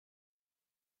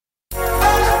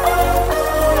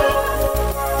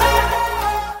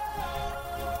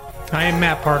I am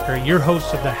Matt Parker, your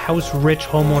host of the House Rich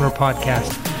Homeowner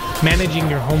Podcast. Managing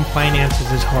your home finances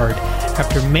is hard.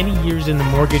 After many years in the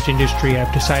mortgage industry,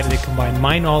 I've decided to combine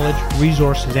my knowledge,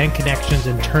 resources, and connections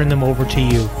and turn them over to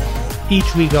you.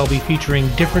 Each week, I'll be featuring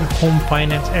different home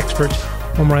finance experts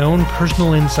or my own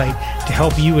personal insight to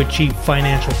help you achieve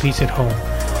financial peace at home.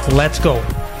 Let's go.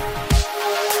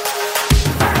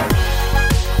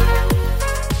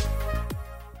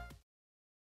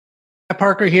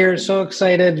 Parker here. So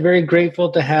excited, very grateful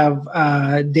to have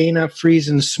Dana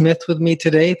Friesen-Smith with me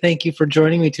today. Thank you for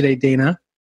joining me today, Dana.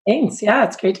 Thanks. Yeah,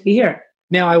 it's great to be here.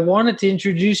 Now, I wanted to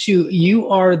introduce you. You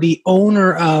are the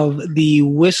owner of the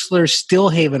Whistler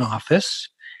Stillhaven office,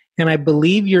 and I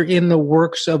believe you're in the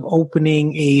works of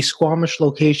opening a Squamish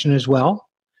location as well.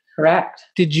 Correct.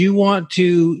 Did you want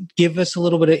to give us a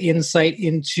little bit of insight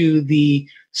into the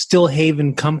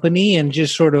Stillhaven company and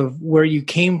just sort of where you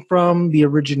came from, the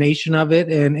origination of it,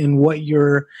 and what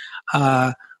your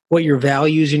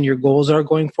values and your goals are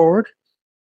going forward?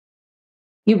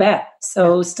 You bet.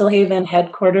 So Stillhaven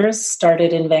headquarters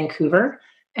started in Vancouver,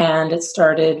 and it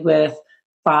started with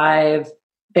 5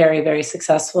 very, very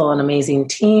successful and amazing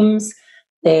teams.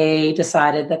 They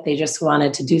decided that they just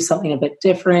wanted to do something a bit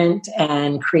different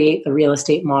and create the real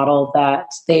estate model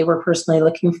that they were personally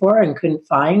looking for and couldn't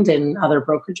find in other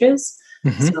brokerages.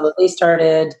 Mm-hmm. So they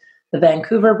started the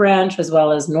Vancouver branch as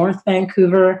well as North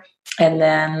Vancouver, and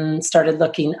then started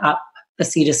looking up the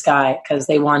sea to sky because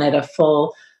they wanted a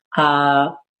full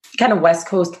kind of West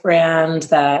Coast brand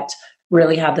that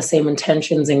really had the same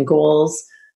intentions and goals,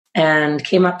 and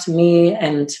came up to me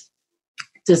and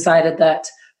decided that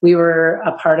we were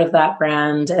a part of that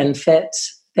brand and fit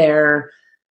their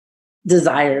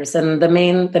desires. And the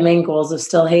main goals of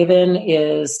Stillhaven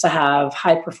is to have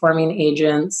high-performing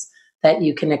agents that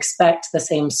you can expect the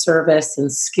same service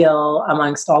and skill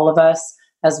amongst all of us,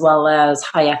 as well as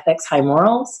high ethics, high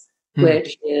morals,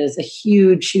 which is a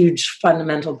huge, huge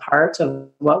fundamental part of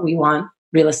what we want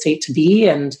real estate to be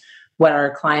and what our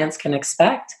clients can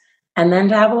expect. And then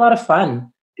to have a lot of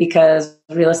fun, because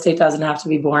real estate doesn't have to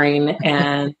be boring,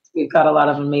 and we've got a lot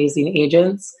of amazing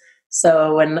agents.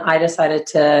 So when I decided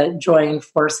to join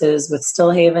forces with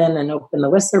Stillhaven and open the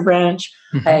Whistler branch,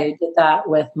 I did that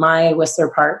with my Whistler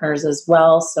partners as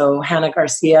well. So Hannah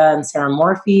Garcia and Sarah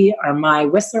Morphy are my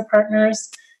Whistler partners,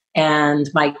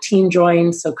 and my team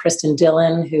joined. So Kristen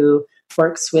Dillon, who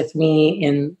works with me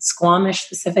in Squamish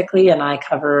specifically, and I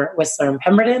cover Whistler and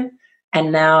Pemberton.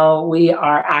 And now we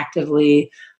are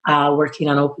actively working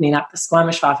on opening up the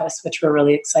Squamish office, which we're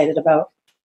really excited about.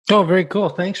 Oh, very cool.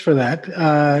 Thanks for that.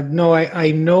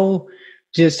 I know,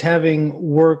 just having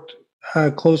worked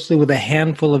closely with a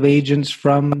handful of agents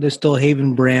from the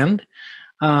Stillhaven brand,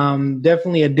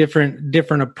 definitely a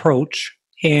different approach.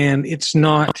 And it's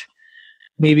not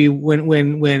maybe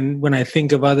when I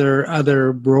think of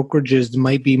other brokerages, it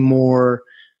might be more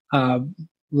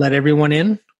let everyone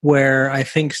in, where I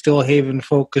think Stillhaven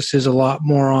focuses a lot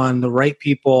more on the right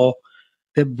people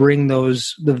that bring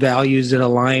the values that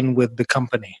align with the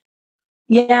company.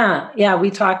 Yeah. We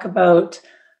talk about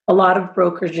a lot of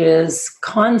brokerages'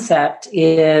 concept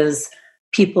is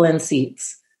people in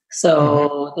seats.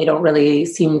 So they don't really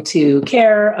seem to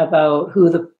care about who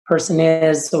the person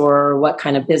is or what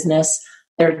kind of business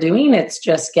they're doing. It's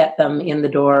just get them in the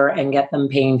door and get them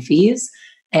paying fees.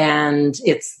 And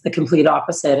it's the complete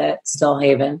opposite at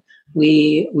Stillhaven.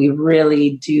 We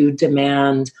really do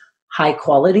demand high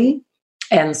quality.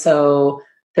 And so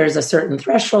there's a certain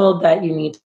threshold that you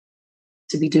need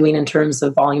to be doing in terms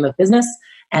of volume of business.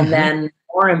 And then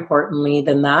more importantly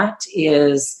than that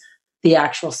is the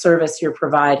actual service you're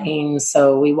providing.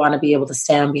 So we want to be able to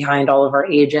stand behind all of our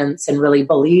agents and really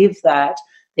believe that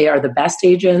they are the best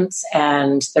agents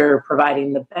and they're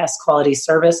providing the best quality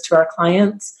service to our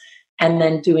clients, and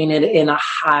then doing it in a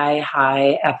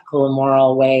high ethical and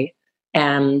moral way.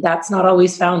 And that's not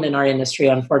always found in our industry,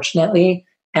 unfortunately.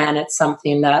 And it's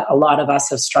something that a lot of us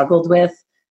have struggled with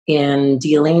in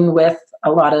dealing with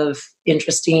a lot of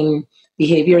interesting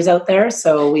behaviors out there.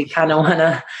 So we kind of want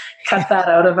to cut that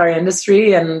out of our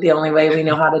industry. And the only way we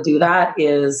know how to do that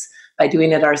is by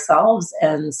doing it ourselves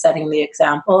and setting the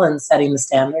example and setting the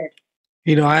standard.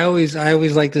 You know, I always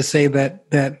like to say that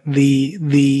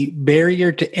the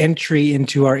barrier to entry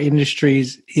into our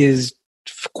industries is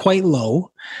quite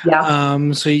low.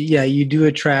 Yeah. So you do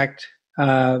attract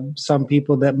some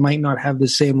people that might not have the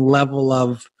same level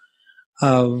of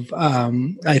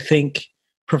I think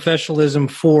professionalism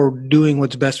for doing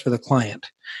what's best for the client,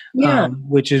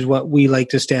 which is what we like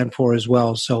to stand for as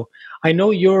well. So I know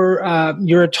you're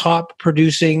a top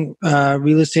producing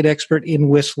real estate expert in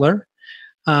Whistler,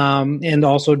 and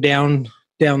also down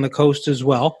the coast as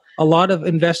well. a lot of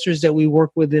investors that we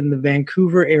work with in the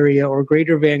Vancouver area or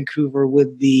Greater Vancouver,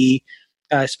 with the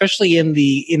especially in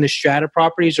the strata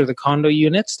properties or the condo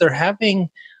units, they're having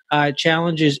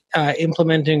challenges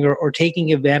implementing or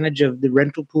taking advantage of the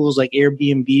rental pools like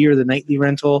Airbnb or the nightly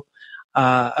rental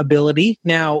ability.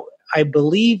 Now, I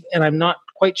believe, and I'm not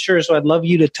quite sure, so I'd love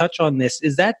you to touch on this.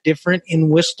 Is that different in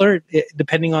Whistler,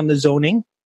 depending on the zoning?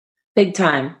 Big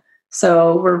time.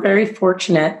 So we're very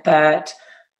fortunate that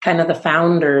kind of the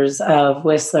founders of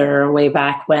Whistler way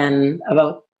back when,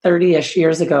 about 30-ish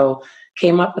years ago,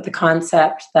 came up with the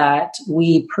concept that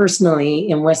we personally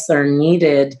in Whistler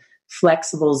needed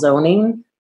flexible zoning.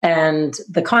 And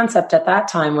the concept at that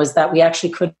time was that we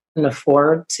actually couldn't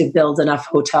afford to build enough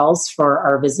hotels for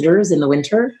our visitors in the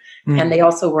winter. And they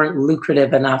also weren't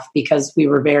lucrative enough because we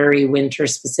were very winter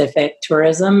specific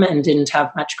tourism and didn't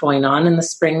have much going on in the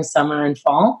spring, summer, and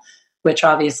fall, which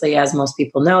obviously, as most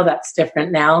people know, that's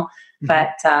different now.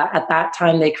 But at that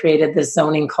time, they created this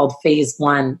zoning called Phase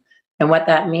 1. And what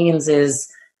that means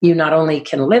is you not only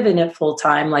can live in it full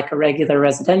time like a regular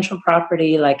residential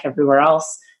property, like everywhere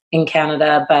else in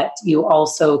Canada, but you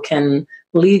also can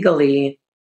legally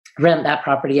rent that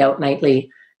property out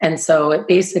nightly. And so it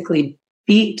basically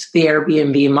beat the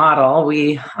Airbnb model.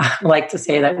 We like to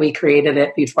say that we created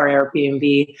it before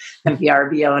Airbnb and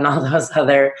VRBO and all those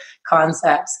other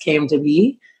concepts came to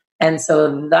be. And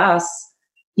so thus,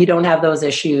 you don't have those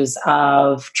issues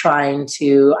of trying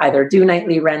to either do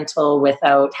nightly rental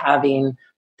without having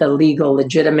the legal,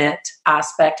 legitimate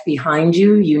aspect behind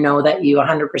you. You know that you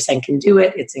 100% can do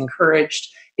it. It's encouraged.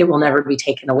 It will never be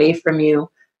taken away from you.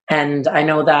 And I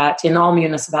know that in all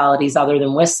municipalities other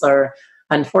than Whistler,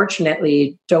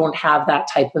 unfortunately, don't have that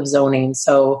type of zoning.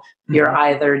 So you're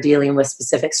either dealing with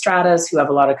specific stratas who have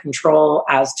a lot of control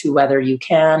as to whether you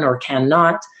can or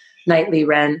cannot nightly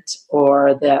rent,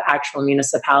 or the actual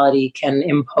municipality can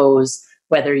impose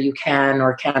whether you can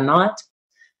or cannot.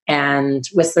 And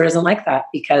Whistler isn't like that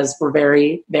because we're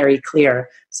very, very clear.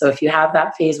 So if you have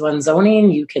that Phase 1 zoning,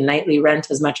 you can nightly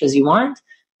rent as much as you want.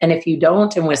 And if you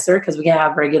don't in Whistler, because we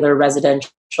have regular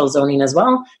residential zoning as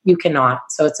well, you cannot.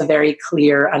 So it's a very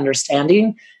clear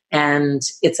understanding. And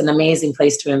it's an amazing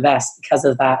place to invest because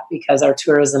of that, because our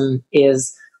tourism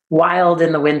is wild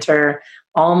in the winter,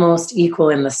 almost equal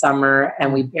in the summer,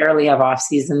 and we barely have off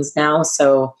seasons now.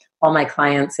 So all my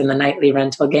clients in the nightly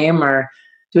rental game are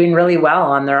doing really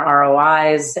well on their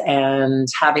ROIs and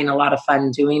having a lot of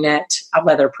fun doing it,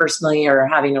 whether personally or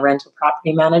having a rental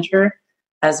property manager,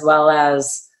 as well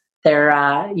as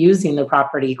they're using the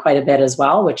property quite a bit as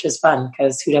well, which is fun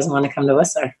because who doesn't want to come to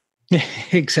Whistler?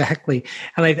 Exactly.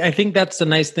 And I think that's the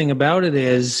nice thing about it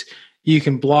is you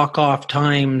can block off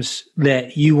times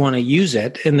that you want to use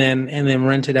it and then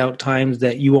rent it out times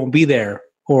that you won't be there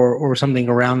or something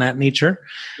around that nature.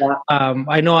 Yeah.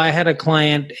 I know I had a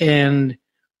client and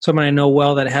someone I know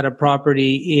well that had a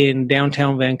property in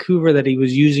downtown Vancouver that he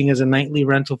was using as a nightly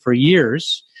rental for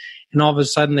years. And all of a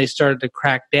sudden they started to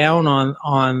crack down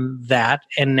on that,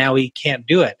 and now he can't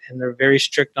do it. And they're very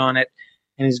strict on it.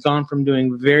 And he's gone from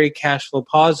doing very cash flow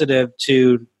positive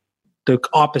to the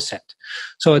opposite.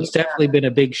 So it's definitely been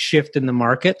a big shift in the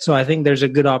market. So I think there's a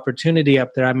good opportunity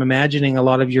up there. I'm imagining a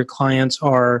lot of your clients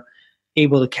are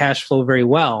able to cash flow very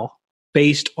well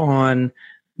based on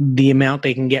the amount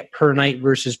they can get per night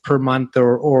versus per month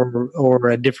or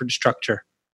a different structure.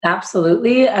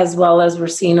 Absolutely. As well as we're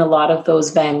seeing a lot of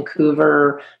those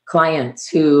Vancouver clients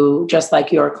who, just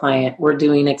like your client, were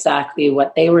doing exactly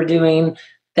what they were doing.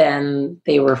 Then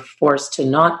they were forced to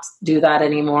not do that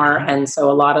anymore. And so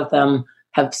a lot of them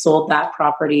have sold that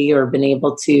property or been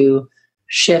able to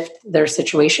shift their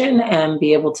situation and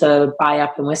be able to buy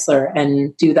up in Whistler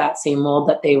and do that same mold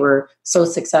that they were so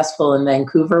successful in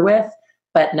Vancouver with,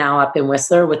 but now up in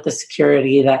Whistler with the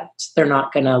security that they're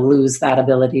not going to lose that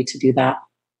ability to do that.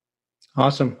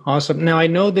 Awesome. Now, I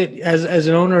know that as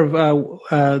an owner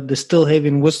of the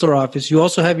Stillhaven Whistler office, you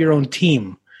also have your own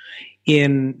team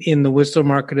in the Whistler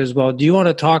market as well. Do you want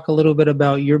to talk a little bit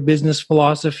about your business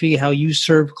philosophy, how you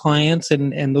serve clients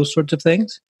and those sorts of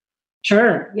things?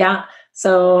 Sure. Yeah.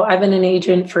 So I've been an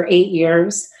agent for 8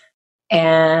 years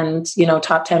and,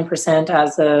 top 10%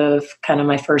 as of kind of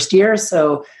my first year.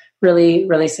 So really,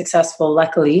 really successful,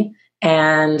 luckily,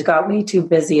 and got way too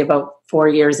busy about 4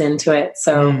 years into it.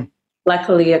 So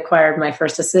luckily acquired my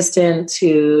first assistant,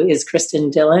 who is Kristen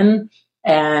Dillon,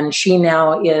 and she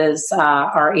now is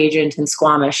our agent in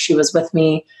Squamish. She was with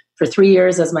me for 3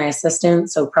 years as my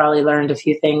assistant, so probably learned a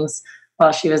few things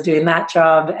while she was doing that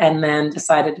job, and then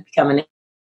decided to become an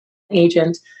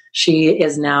agent. She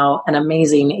is now an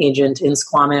amazing agent in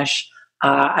Squamish.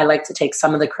 I like to take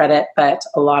some of the credit, but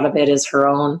a lot of it is her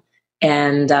own.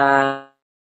 And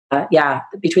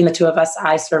between the two of us,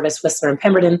 I service Whistler and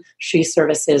Pemberton. She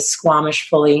services Squamish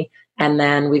fully. And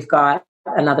then we've got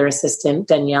another assistant,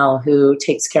 Danielle, who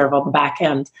takes care of all the back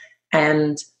end.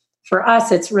 And for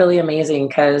us, it's really amazing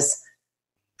because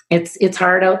it's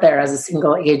hard out there as a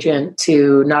single agent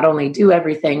to not only do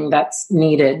everything that's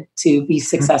needed to be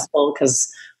successful, because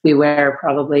we wear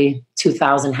probably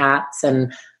 2,000 hats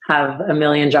and have a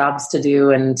million jobs to do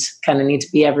and kind of need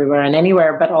to be everywhere and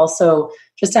anywhere, but also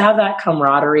just to have that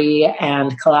camaraderie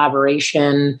and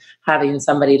collaboration, having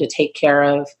somebody to take care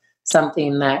of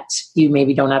something that you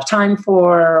maybe don't have time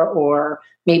for, or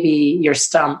maybe you're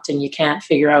stumped and you can't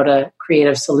figure out a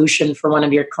creative solution for one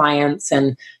of your clients,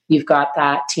 and you've got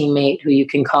that teammate who you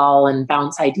can call and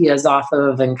bounce ideas off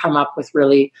of and come up with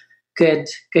really good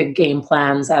game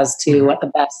plans as to what the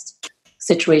best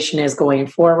situation is going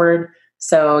forward.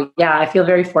 So yeah, I feel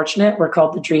very fortunate. We're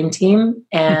called the Dream Team,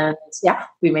 and yeah,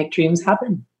 we make dreams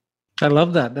happen. I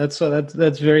love that.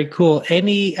 That's very cool.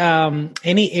 Any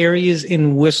areas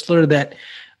in Whistler that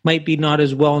might be not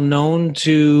as well known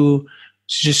to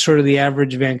just sort of the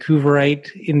average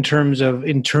Vancouverite in terms of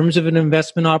an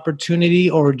investment opportunity,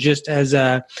 or just as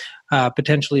a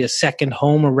potentially a second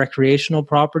home or recreational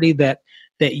property that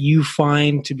you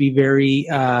find to be very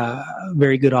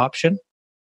good option?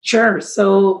 Sure.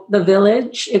 So the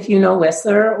Village, if you know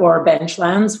Whistler, or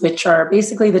Benchlands, which are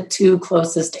basically the two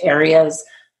closest areas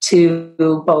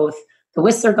to both the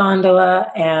Whistler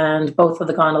gondola and both of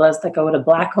the gondolas that go to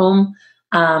Blackcomb.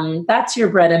 That's your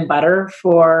bread and butter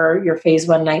for your phase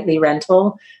one nightly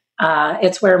rental.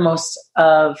 It's where most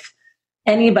of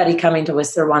anybody coming to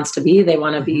Whistler wants to be. They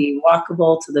want to be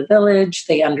walkable to the Village.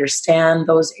 They understand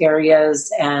those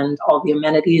areas and all the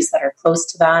amenities that are close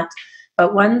to that.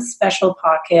 But one special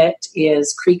pocket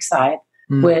is Creekside,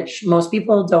 which most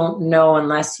people don't know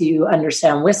unless you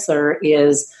understand Whistler,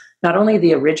 is not only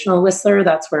the original Whistler,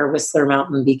 that's where Whistler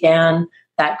Mountain began.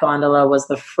 That gondola was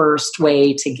the first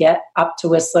way to get up to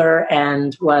Whistler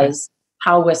and was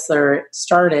how Whistler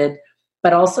started.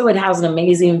 But also it has an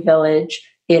amazing village.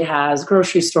 It has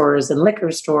grocery stores and liquor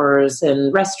stores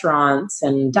and restaurants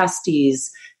and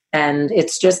Dusty's. And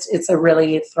it's a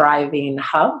really thriving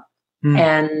hub.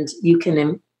 And you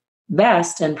can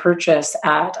invest and purchase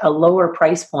at a lower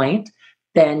price point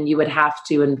than you would have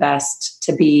to invest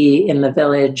to be in the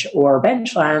Village or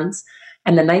Benchlands.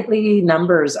 And the nightly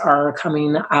numbers are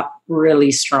coming up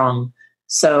really strong.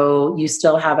 So you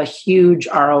still have a huge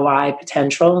ROI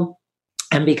potential.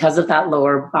 And because of that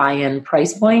lower buy-in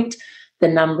price point, the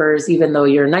numbers, even though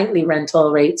your nightly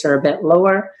rental rates are a bit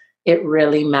lower, it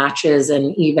really matches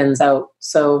and evens out.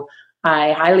 So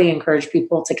I highly encourage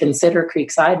people to consider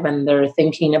Creekside when they're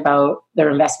thinking about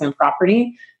their investment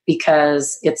property,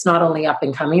 because it's not only up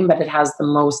and coming, but it has the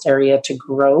most area to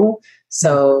grow.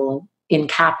 So in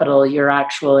capital, your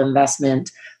actual investment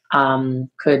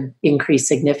could increase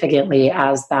significantly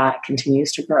as that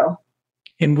continues to grow.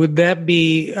 And would that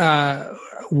be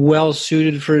well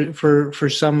suited for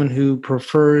someone who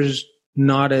prefers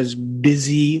not as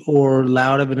busy or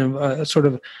loud of a sort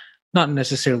of, not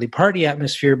necessarily party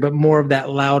atmosphere, but more of that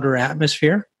louder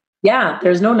atmosphere? Yeah,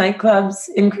 there's no nightclubs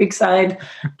in Creekside.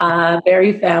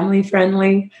 Very family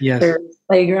friendly. Yes. There's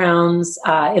playgrounds.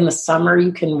 In the summer,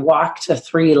 you can walk to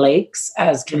 3 lakes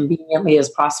as conveniently as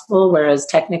possible, whereas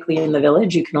technically in the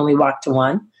Village, you can only walk to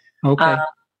 1. Okay.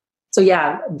 So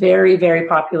yeah, very, very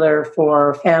popular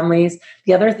for families.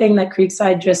 The other thing that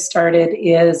Creekside just started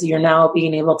is you're now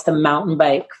being able to mountain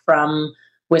bike from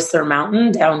Whistler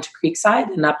Mountain down to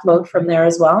Creekside and upload from there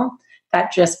as well.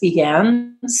 That just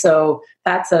began. So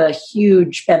that's a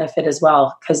huge benefit as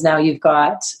well, because now you've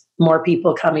got more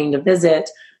people coming to visit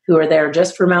who are there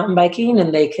just for mountain biking,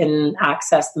 and they can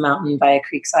access the mountain via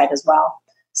Creekside as well.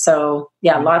 So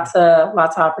yeah, lots of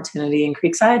opportunity in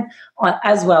Creekside,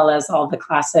 as well as all the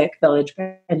classic Village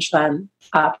Benchland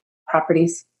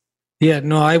properties. Yeah,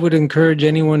 no, I would encourage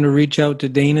anyone to reach out to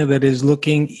Dana that is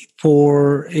looking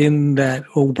for in that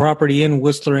property in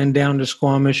Whistler and down to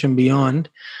Squamish and beyond.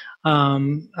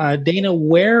 Dana,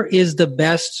 where is the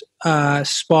best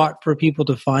spot for people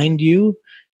to find you,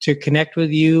 to connect with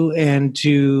you, and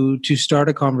to start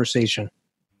a conversation?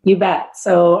 You bet.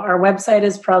 So our website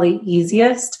is probably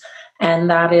easiest, and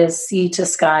that is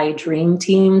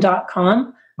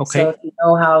sea2skydreamteam.com. Okay. So if you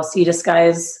know how Sea to Sky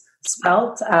is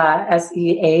spelled,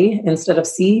 SEA instead of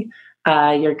C,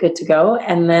 you're good to go.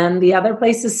 And then the other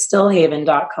place is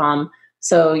stillhaven.com.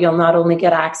 So you'll not only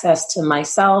get access to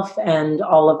myself and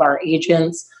all of our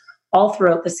agents all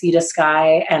throughout the Sea to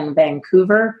Sky and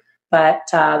Vancouver, but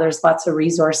there's lots of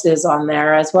resources on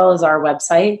there, as well as our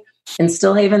website. And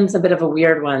Stillhaven's a bit of a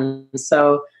weird one.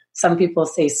 So Some people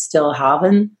say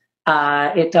Stillhaven.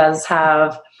 It does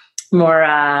have more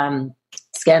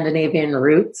Scandinavian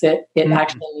roots. It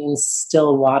actually means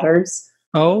still waters.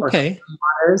 Oh, okay.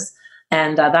 Waters.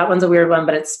 And that one's a weird one,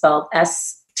 but it's spelled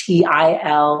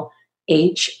Stilhaven.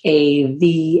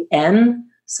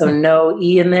 So no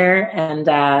E in there. And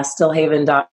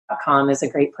stillhaven.com is a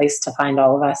great place to find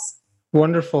all of us.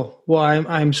 Wonderful. Well,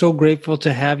 I'm so grateful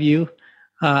to have you.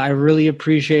 I really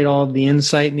appreciate all of the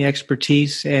insight and the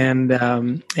expertise and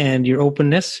your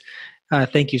openness.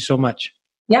 Thank you so much.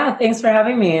 Yeah, thanks for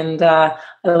having me. And I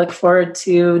look forward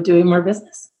to doing more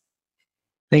business.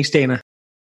 Thanks, Dana.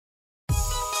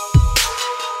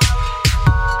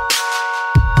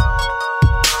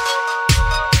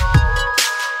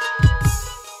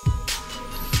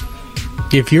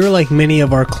 If you're like many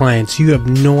of our clients, you have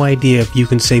no idea if you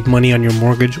can save money on your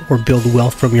mortgage or build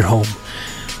wealth from your home.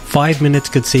 5 minutes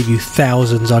could save you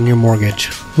thousands on your mortgage.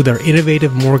 With our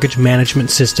innovative mortgage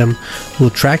management system, we'll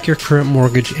track your current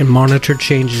mortgage and monitor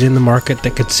changes in the market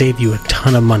that could save you a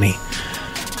ton of money.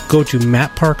 Go to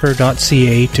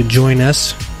mattparker.ca to join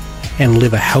us and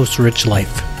live a house-rich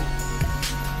life.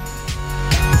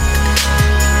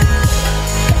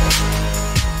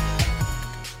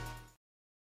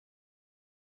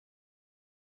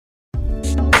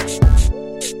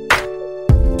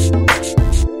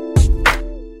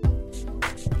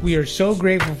 We are so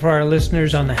grateful for our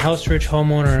listeners on The House Rich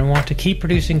Homeowner and want to keep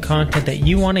producing content that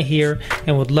you want to hear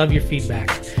and would love your feedback.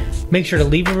 Make sure to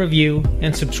leave a review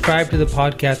and subscribe to the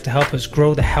podcast to help us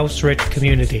grow the House Rich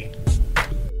community.